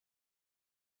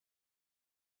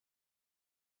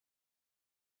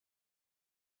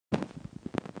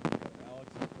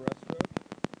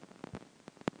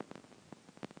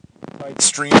Tight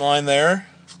streamline there.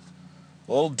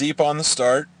 A little deep on the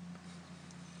start.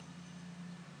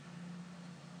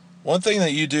 One thing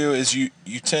that you do is you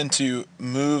tend to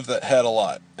move that head a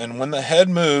lot. And when the head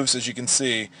moves, as you can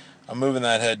see, I'm moving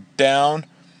that head down.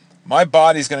 My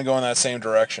body's going to go in that same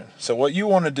direction. So what you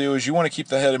want to do is you want to keep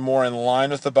the head more in line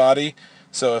with the body.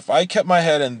 So if I kept my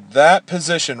head in that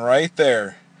position right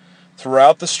there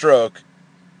throughout the stroke,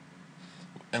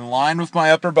 in line with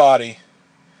my upper body,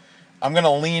 I'm going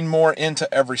to lean more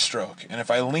into every stroke. And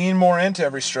if I lean more into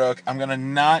every stroke, I'm going to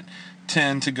not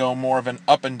tend to go more of an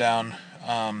up and down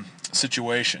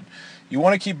situation. You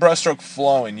want to keep breaststroke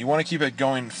flowing. You want to keep it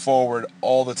going forward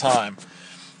all the time.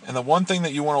 And the one thing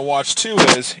that you want to watch too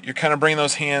is you're kind of bringing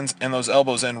those hands and those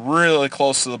elbows in really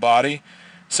close to the body.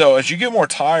 So as you get more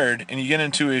tired and you get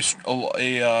into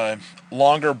a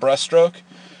longer breaststroke,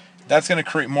 that's going to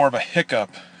create more of a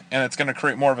hiccup, and it's going to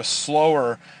create more of a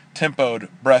slower tempoed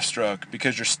breaststroke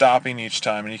because you're stopping each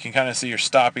time, and you can kind of see you're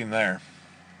stopping there.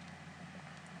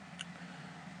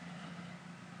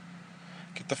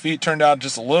 Get the feet turned out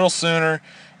just a little sooner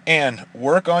and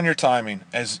work on your timing.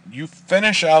 As you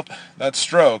finish out that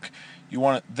stroke, you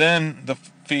want then the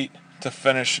feet to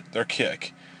finish their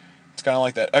kick. It's kind of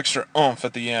like that extra oomph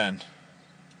at the end.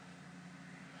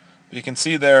 You can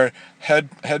see there,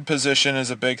 head position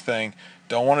is a big thing.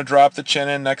 Don't want to drop the chin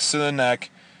in next to the neck,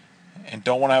 and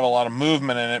don't want to have a lot of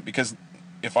movement in it, because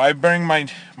if I bring my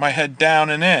head down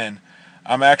and in,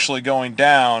 I'm actually going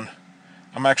down.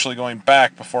 I'm actually going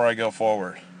back before I go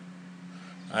forward.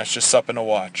 That's just something to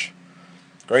watch.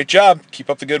 Great job. Keep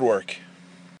up the good work.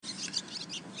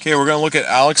 Okay, we're going to look at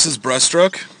Alex's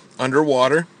breaststroke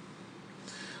underwater.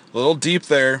 A little deep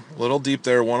there.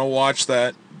 Want to watch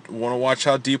that. Want to watch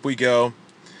how deep we go,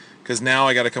 because now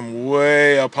I got to come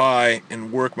way up high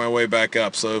and work my way back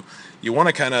up. So you want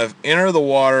to kind of enter the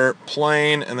water,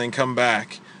 plane, and then come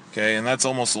back. Okay, and that's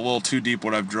almost a little too deep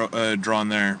what I've drawn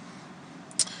there.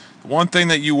 One thing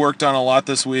that you worked on a lot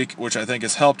this week, which I think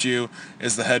has helped you,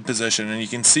 is the head position. And you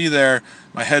can see there,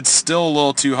 my head's still a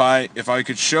little too high. If I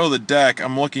could show the deck,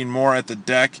 I'm looking more at the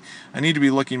deck. I need to be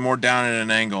looking more down at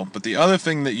an angle. But the other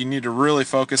thing that you need to really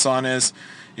focus on is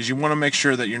you want to make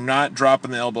sure that you're not dropping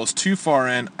the elbows too far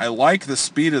in. I like the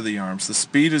speed of the arms. The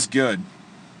speed is good.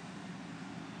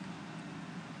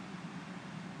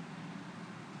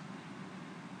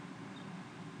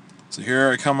 So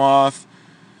here I come off.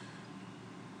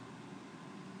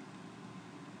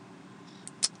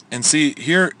 And see,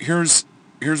 here's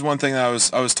one thing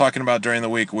that I was talking about during the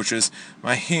week, which is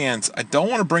my hands. I don't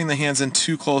want to bring the hands in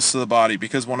too close to the body,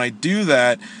 because when I do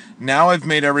that, now I've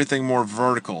made everything more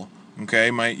vertical.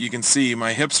 Okay, you can see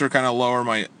my hips are kind of lower,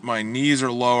 my knees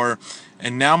are lower,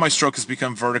 and now my stroke has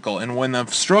become vertical. And when the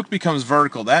stroke becomes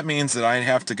vertical, that means that I'm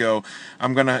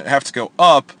going to have to go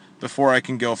up before I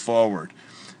can go forward.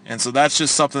 And so that's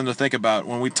just something to think about.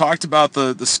 When we talked about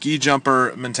the ski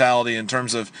jumper mentality in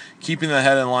terms of keeping the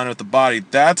head in line with the body,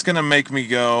 that's going to make me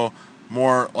go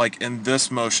more like in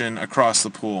this motion across the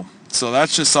pool. So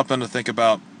that's just something to think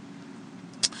about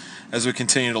as we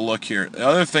continue to look here. The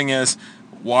other thing is,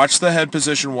 watch the head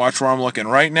position, watch where I'm looking.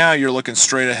 Right now you're looking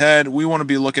straight ahead. We want to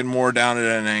be looking more down at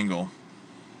an angle.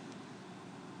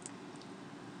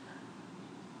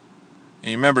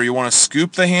 And remember, you want to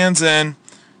scoop the hands in.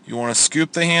 You want to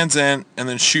scoop the hands in and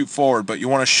then shoot forward, but you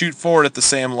want to shoot forward at the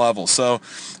same level. So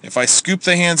if I scoop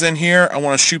the hands in here, I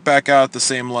want to shoot back out at the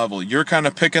same level. You're kind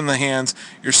of picking the hands,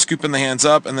 you're scooping the hands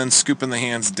up and then scooping the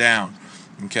hands down.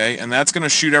 Okay, and that's going to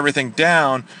shoot everything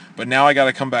down, but now I got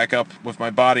to come back up with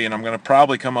my body, and I'm going to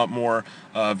probably come up more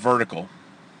vertical.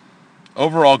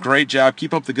 Overall, great job.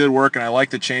 Keep up the good work, and I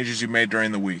like the changes you made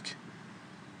during the week.